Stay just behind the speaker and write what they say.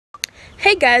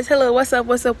Hey guys, hello, what's up,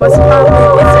 what's poppin'? It's your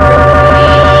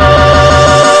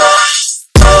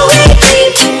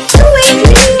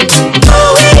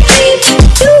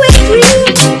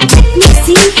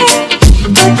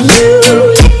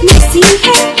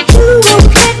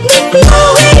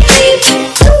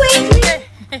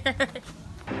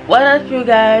What up, you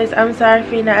guys? I'm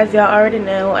Sarafina, as y'all already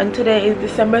know, and today is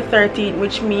December 13th,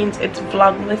 which means it's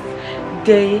Vlogmas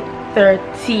Day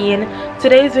 13.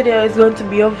 Today's video is going to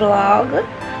be a vlog,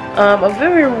 a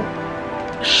very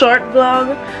short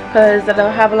vlog, because I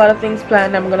don't have a lot of things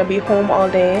planned. I'm gonna be home all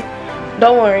day.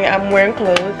 Don't worry, I'm wearing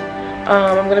clothes.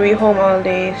 I'm gonna be home all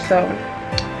day, so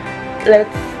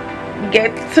let's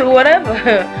get to whatever.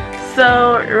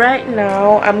 So right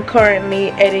now I'm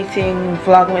currently editing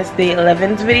Vlogmas Day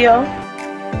 11's video.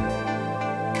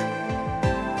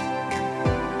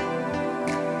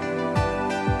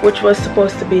 Which was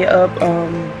supposed to be up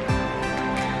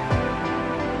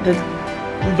the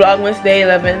Vlogmas Day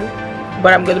 11,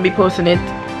 but I'm gonna be posting it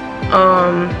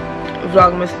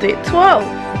Vlogmas Day 12.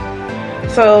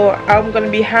 So I'm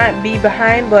gonna be behind,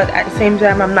 but at the same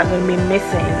time I'm not gonna be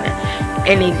missing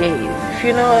any days, if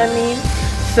you know what I mean.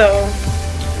 So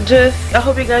I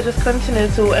hope you guys just continue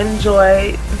to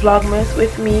enjoy Vlogmas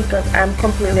with me, because I'm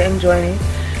completely enjoying it.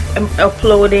 I'm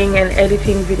uploading and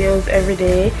editing videos every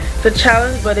day. It's a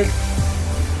challenge, but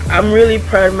I'm really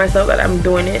proud of myself that I'm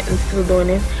doing it and still doing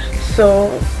it. So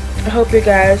I hope you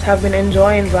guys have been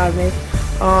enjoying Vlogmas,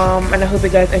 and I hope you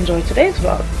guys enjoy today's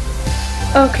vlog.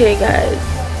 Okay guys,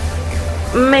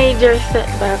 major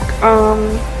setback.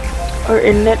 Our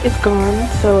internet is gone,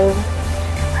 so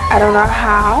I don't know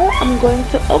how I'm going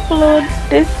to upload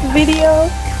this video.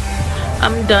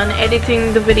 I'm done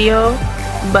editing the video,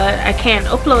 but I can't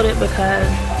upload it because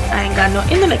I ain't got no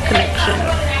internet connection.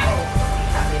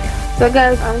 So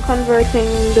guys, I'm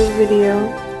converting the video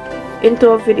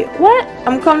into a video. What?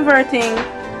 I'm converting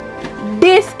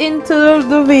this into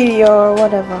the video or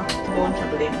whatever.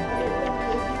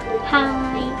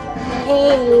 Hi.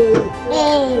 Hey.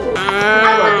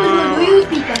 Do you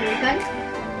speak American?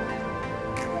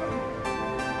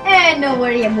 Don't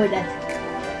worry about that.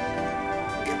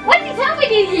 What is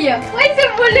happening here? Why is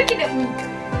everyone looking at me?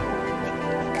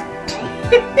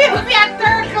 We are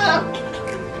turtle.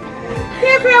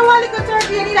 If you want to go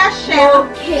turtle, you need a shell.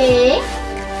 Okay.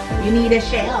 You need a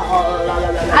shell.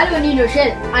 I don't need a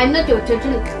shell. I'm not your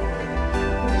turtle.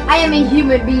 I am a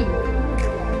human being.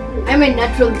 I'm a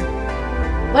natural.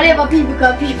 Whatever people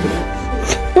call people.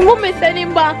 Mommy, send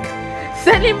him back.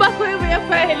 Send him back where we are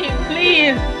finding,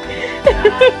 please.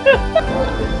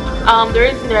 The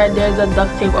reason that there's a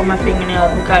duct tape on my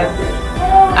fingernails because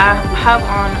I have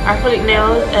on acrylic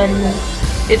nails and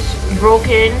it's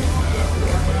broken,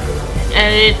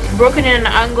 and it's broken in an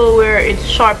angle where it's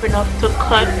sharp enough to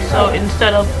cut. So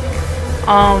instead of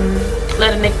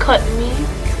letting it cut me,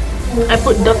 I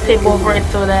put duct tape over it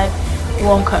so that it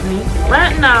won't cut me.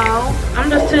 Right now I'm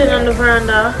just sitting on the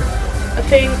veranda. I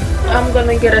think I'm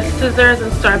gonna get a scissors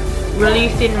and start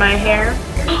releasing my hair.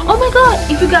 Oh my god,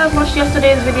 if you guys watched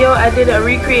yesterday's video, I did a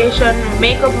recreation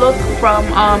makeup look from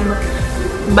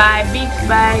by Beats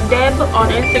by Deb on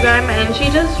Instagram, and she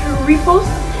just reposted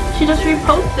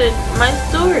my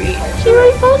story. She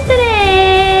reposted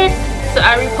it, so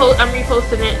I'm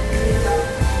reposting it.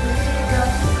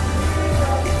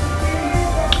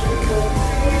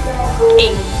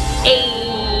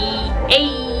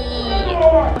 I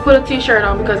put a t-shirt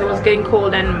on because it was getting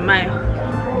cold and my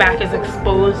back is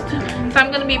exposed, so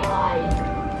I'm gonna be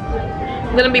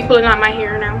pulling out my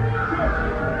hair now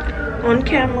on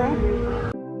camera.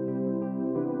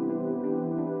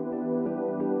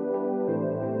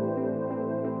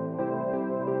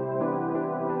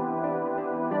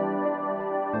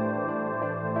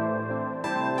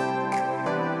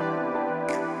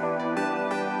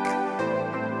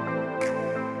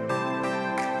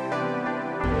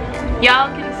 Y'all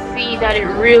can see that it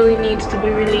really needs to be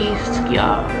released,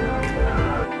 y'all.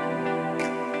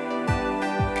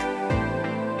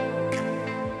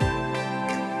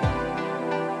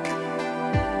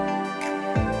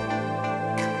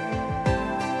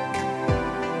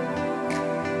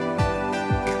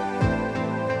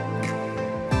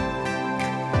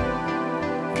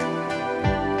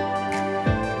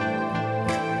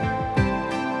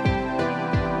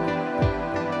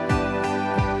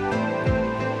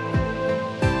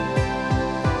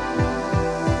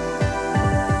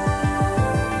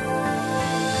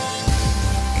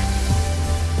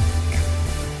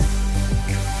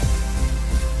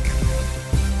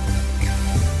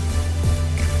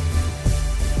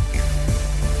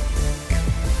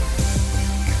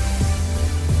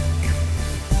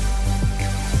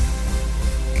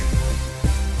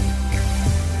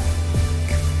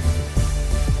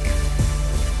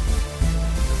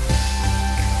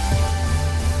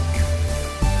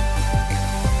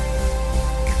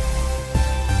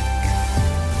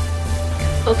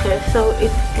 guys, so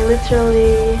it's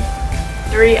literally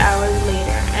 3 hours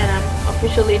later and I'm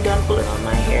officially done pulling on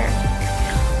my hair.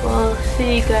 Well,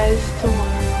 see you guys tomorrow.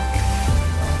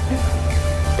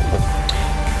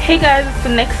 Hey guys, it's the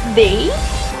next day.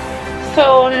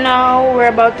 So now we're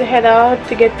about to head out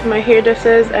to get to my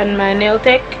hairdressers and my nail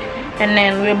tech, and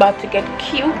then we're about to get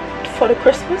cute for the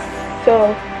Christmas.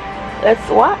 So let's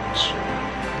watch.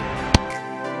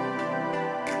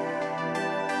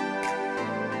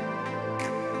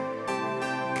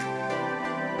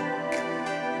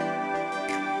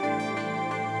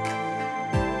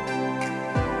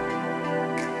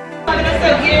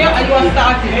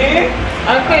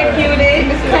 Okay, cutie.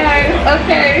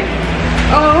 Okay.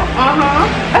 Oh,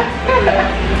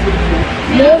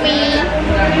 Mommy.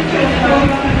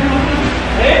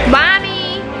 Mommy.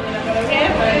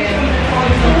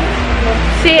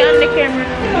 See on the camera.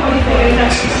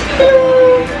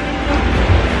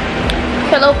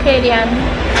 Hello, Kadian.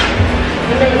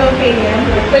 Hello, Kadian.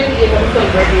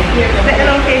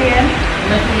 Hello, Kadian.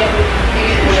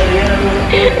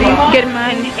 Get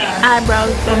my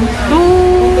eyebrows done soon.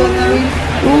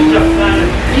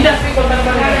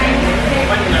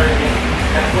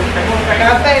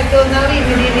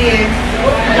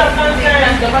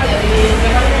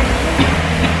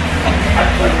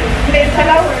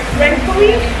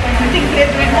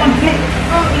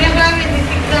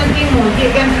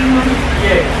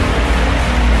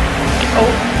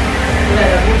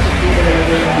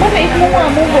 Mommy, if you want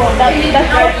to move on,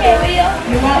 that's okay.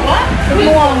 You want what? If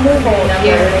you want to move on,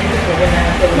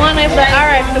 One is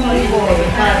alright to move on.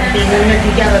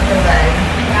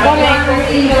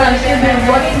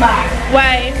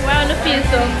 Why? Why on the feel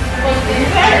so?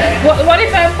 What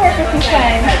if I'm perfectly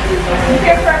fine?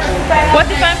 What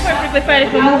if I'm perfectly fine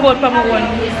if we move on from one?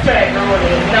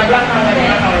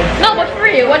 No, but for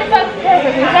real, what if I'm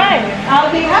perfectly fine?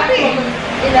 I'll be happy.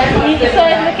 So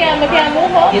if we can't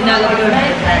move on?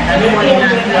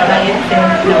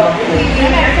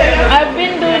 I've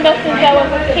been doing that since I was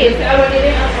a kid.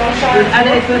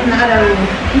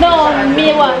 No,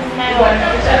 me was my one.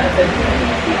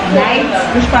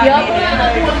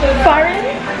 Foreign?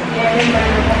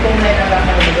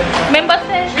 Remember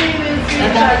say?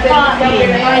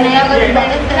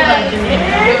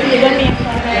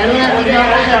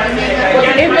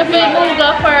 If I feel move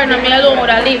go foreign, I'm alone with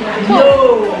a link.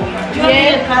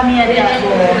 Yes.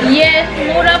 Yes,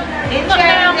 move up.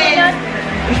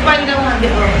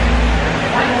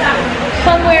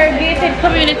 Somewhere gated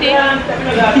community.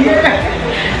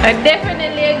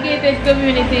 Definitely a gated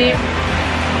community.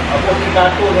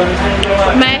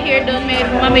 My hair done, my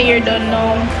mommy hair done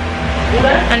now.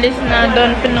 And this not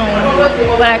done for now. But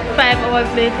like 5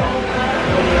 hours later.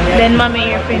 Then mommy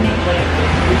hair finished.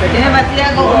 You never see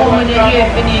her go home when your hair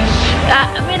finish.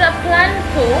 I made a plan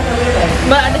to,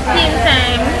 but at the same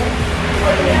time,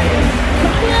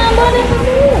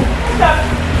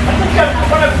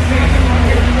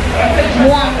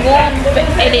 I'm going to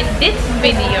edit this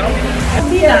video.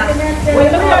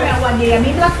 When you come here one day, I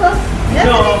mean black first?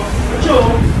 No,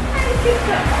 true.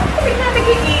 We can't make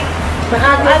it eat.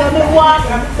 As we walk,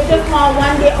 we just want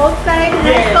one day outside in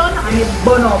the sun and it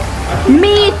burn up.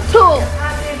 Me too.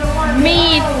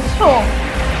 Me too.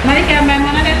 Marika, my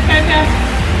mom is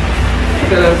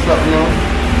Tell us something now.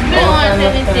 I don't want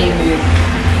anything.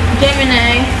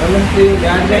 Gemini.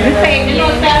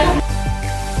 Gemini.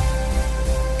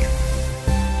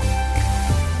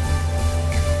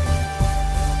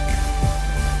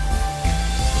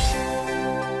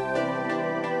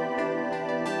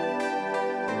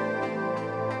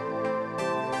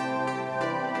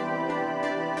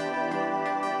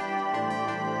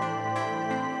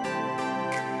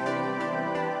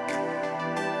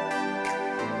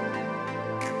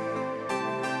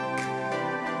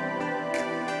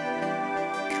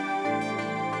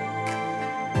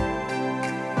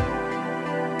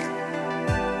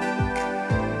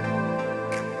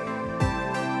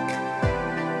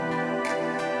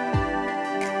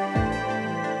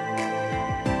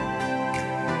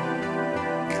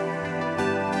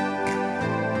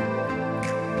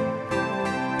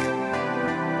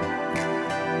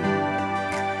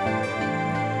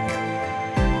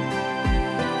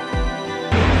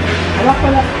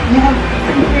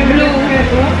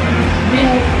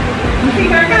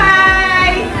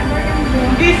 Hi!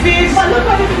 This is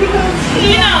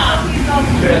Tina from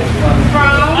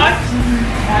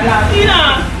Tina.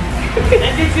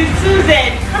 And this is Susan.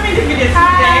 Come in the video,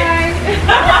 Susan.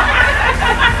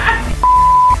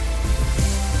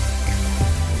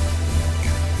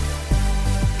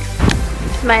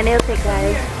 It's my nail tech,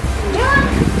 guys.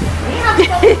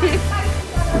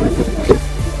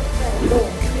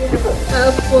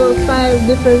 like 4 or 5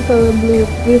 different color blue,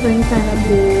 different kind of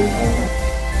blues.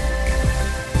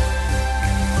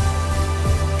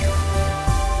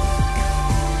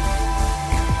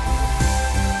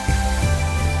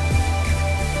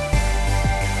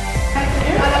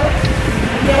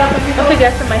 Okay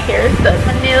guys, so my hair is done,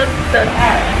 my nails is done,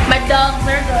 my dogs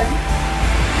are done.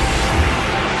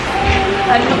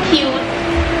 I'm cute.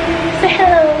 Say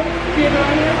hello.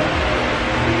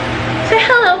 Say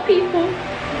hello, people.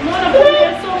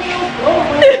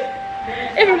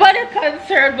 Everybody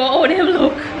concerned about how they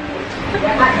look.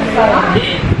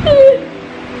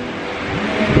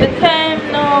 The time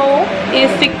now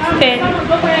is 6:10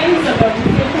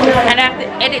 and I have to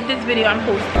edit this video and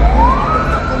post it.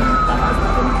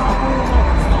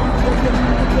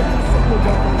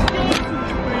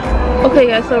 Okay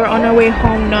guys, so we're on our way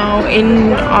home now.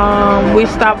 We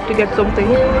stopped to get something.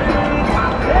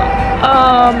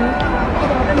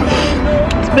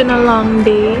 It's been a long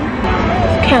day.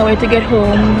 Can't wait to get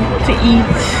home to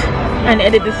eat and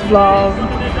edit this vlog.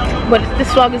 But this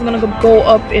vlog is gonna go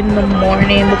up in the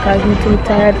morning because I'm too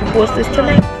tired to post this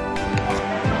tonight.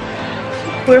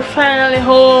 We're finally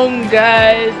home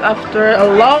guys after a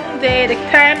long day. The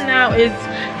time now is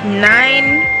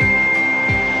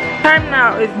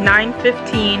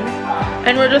 9:15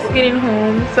 and we're just getting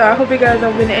home. So I hope you guys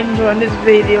have been enjoying this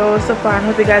video so far. I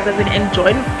hope you guys have been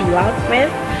enjoying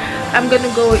Vlogmas. I'm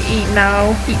gonna go eat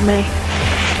now. Eat my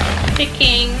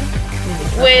chicken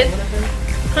with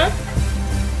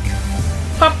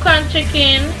popcorn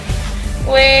chicken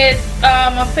with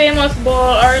a famous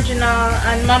bowl original,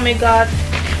 and mommy got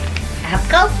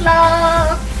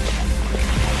coleslaw.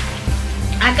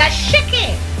 I got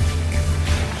chicken.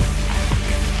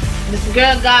 This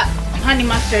girl got honey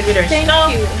mustard with her Thank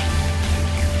stuff. you.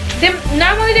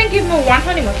 Normally they give me one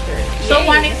honey mustard. So Yay.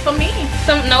 one is for me.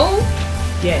 No.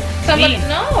 Yes. Somebody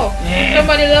no. Yeah.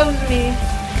 Somebody loves me.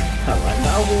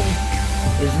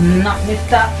 It's not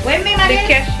Mr. Wait me, the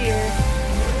cashier.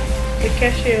 The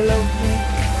cashier loves me.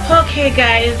 Okay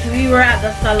guys, we were at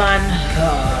the salon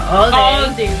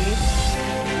all day.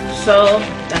 So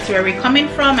that's where we're coming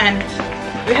from, and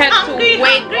we had to wait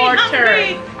our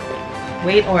turn.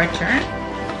 Wait our turn.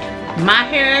 My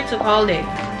hair took all day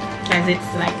because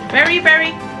it's like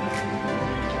very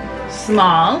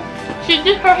small. She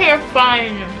did her hair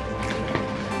fine.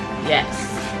 Yes.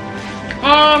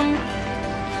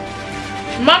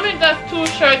 Mommy got 2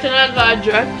 shirts and I got a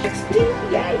dress.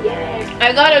 Yeah.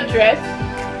 I got a dress,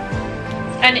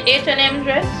 an H&M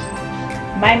dress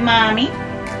by mommy.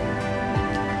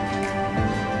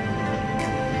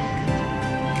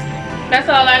 That's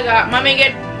all I got. Mommy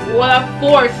get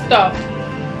 4 stuff.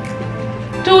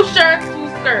 2 shirts, 2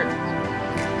 skirts.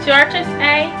 Shortest,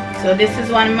 eh? So this is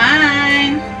one of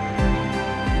mine.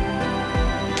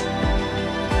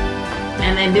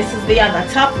 And then this is the other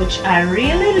top, which I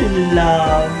really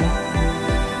love.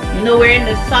 You know, we're in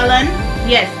the salon.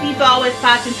 Yes, people always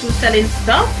passing through selling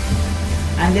stuff.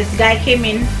 And this guy came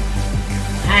in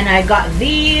and I got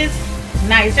these.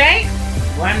 Nice, right?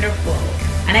 Wonderful.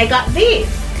 And I got these.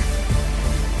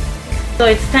 So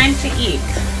it's time to eat.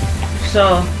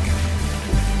 So,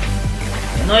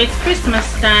 you know, it's Christmas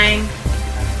time.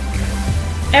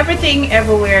 Everything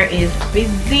everywhere is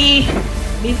busy.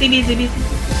 Busy.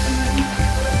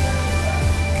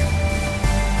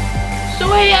 So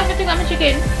where you have to take on the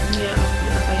chicken? Yeah,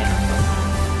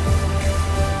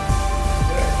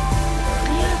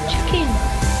 chicken.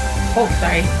 Oh,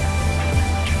 sorry.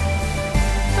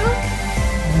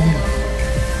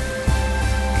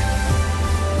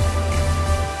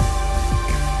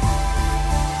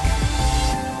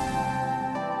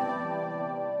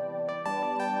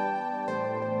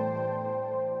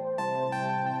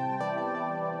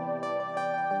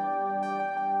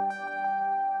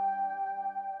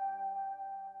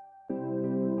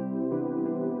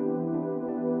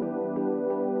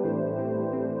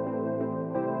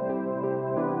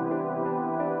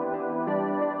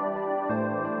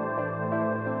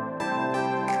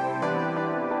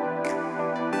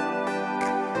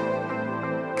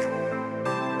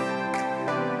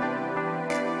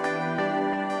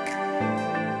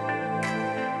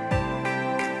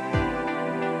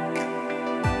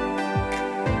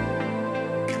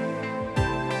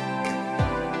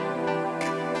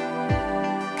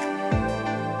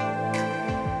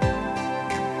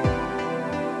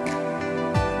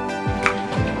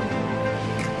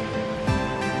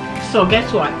 So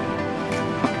guess what?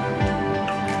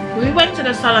 We went to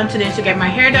the salon today to get my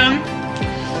hair done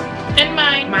and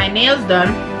my nails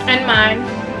done and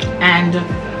and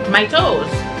my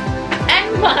toes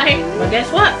and mine. But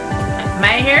guess what?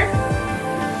 My hair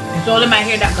It's only my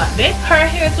hair that got this. Her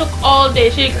hair took all day.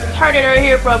 She started her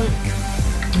hair from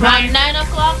around 9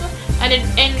 o'clock and it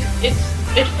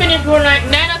finished around like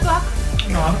 9 o'clock.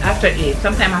 No, after 8.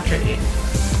 Sometime after 8.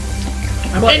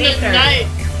 About In the 8:30. night.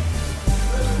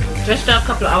 Just a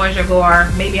couple of hours ago, or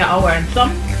maybe an hour and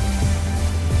some.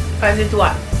 Cause it's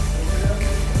what?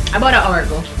 About an hour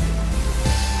ago.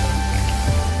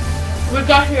 We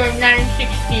got here at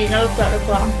 9:16. I looked at the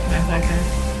clock.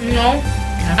 No,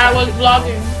 I was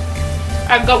vlogging.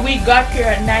 We got here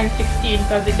at 9:16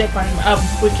 because it depends on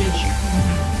footage.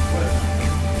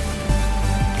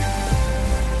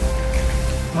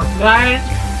 But guys,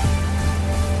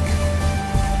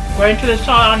 going to the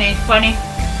salon ain't funny.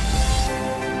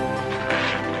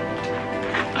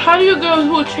 How do you girls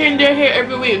who change their hair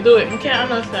every week do it? I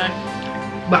can't understand.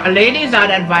 But ladies,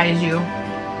 I'd advise you,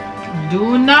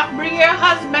 do not bring your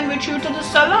husband with you to the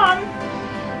salon.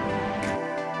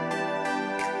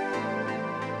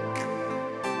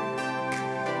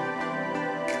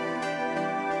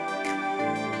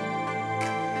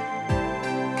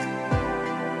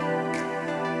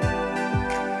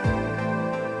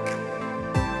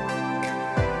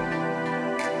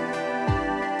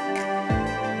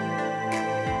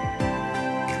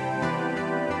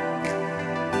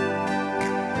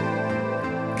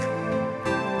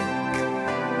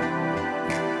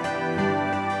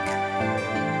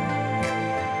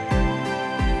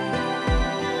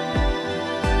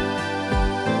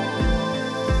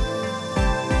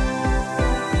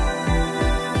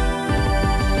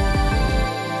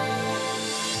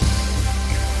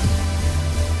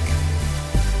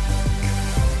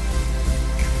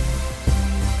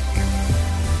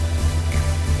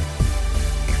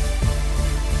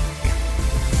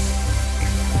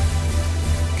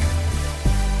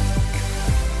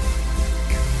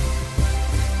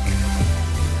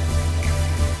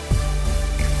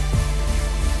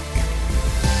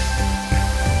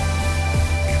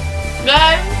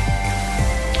 Guys,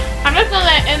 I'm just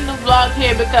gonna end the vlog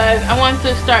here because I want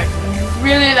to start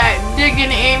really like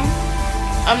digging in.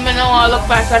 I'm gonna want to look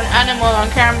like an animal on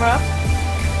camera.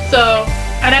 So,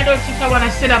 and I don't think I want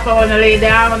to sit up, I want to lay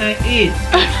down, I want to eat.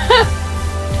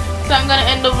 So I'm gonna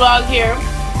end the vlog here.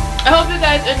 I hope you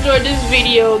guys enjoyed this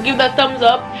video. Give that thumbs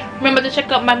up. Remember to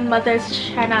check out my mother's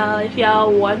channel if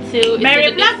y'all want to.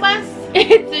 Merry Vlogmas!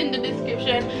 It's in the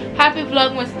description. Happy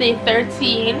Vlogmas Day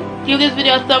 13. Give this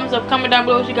video a thumbs up. Comment down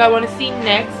below what you guys want to see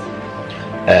next.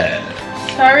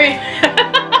 Sorry.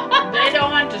 They don't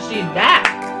want to see that.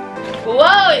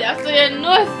 Whoa, that's what your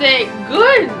nose say.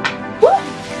 Good. Woo.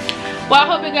 Well, I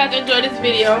hope you guys enjoyed this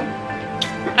video.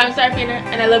 I'm Sarfina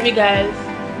and I love you guys.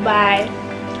 Bye.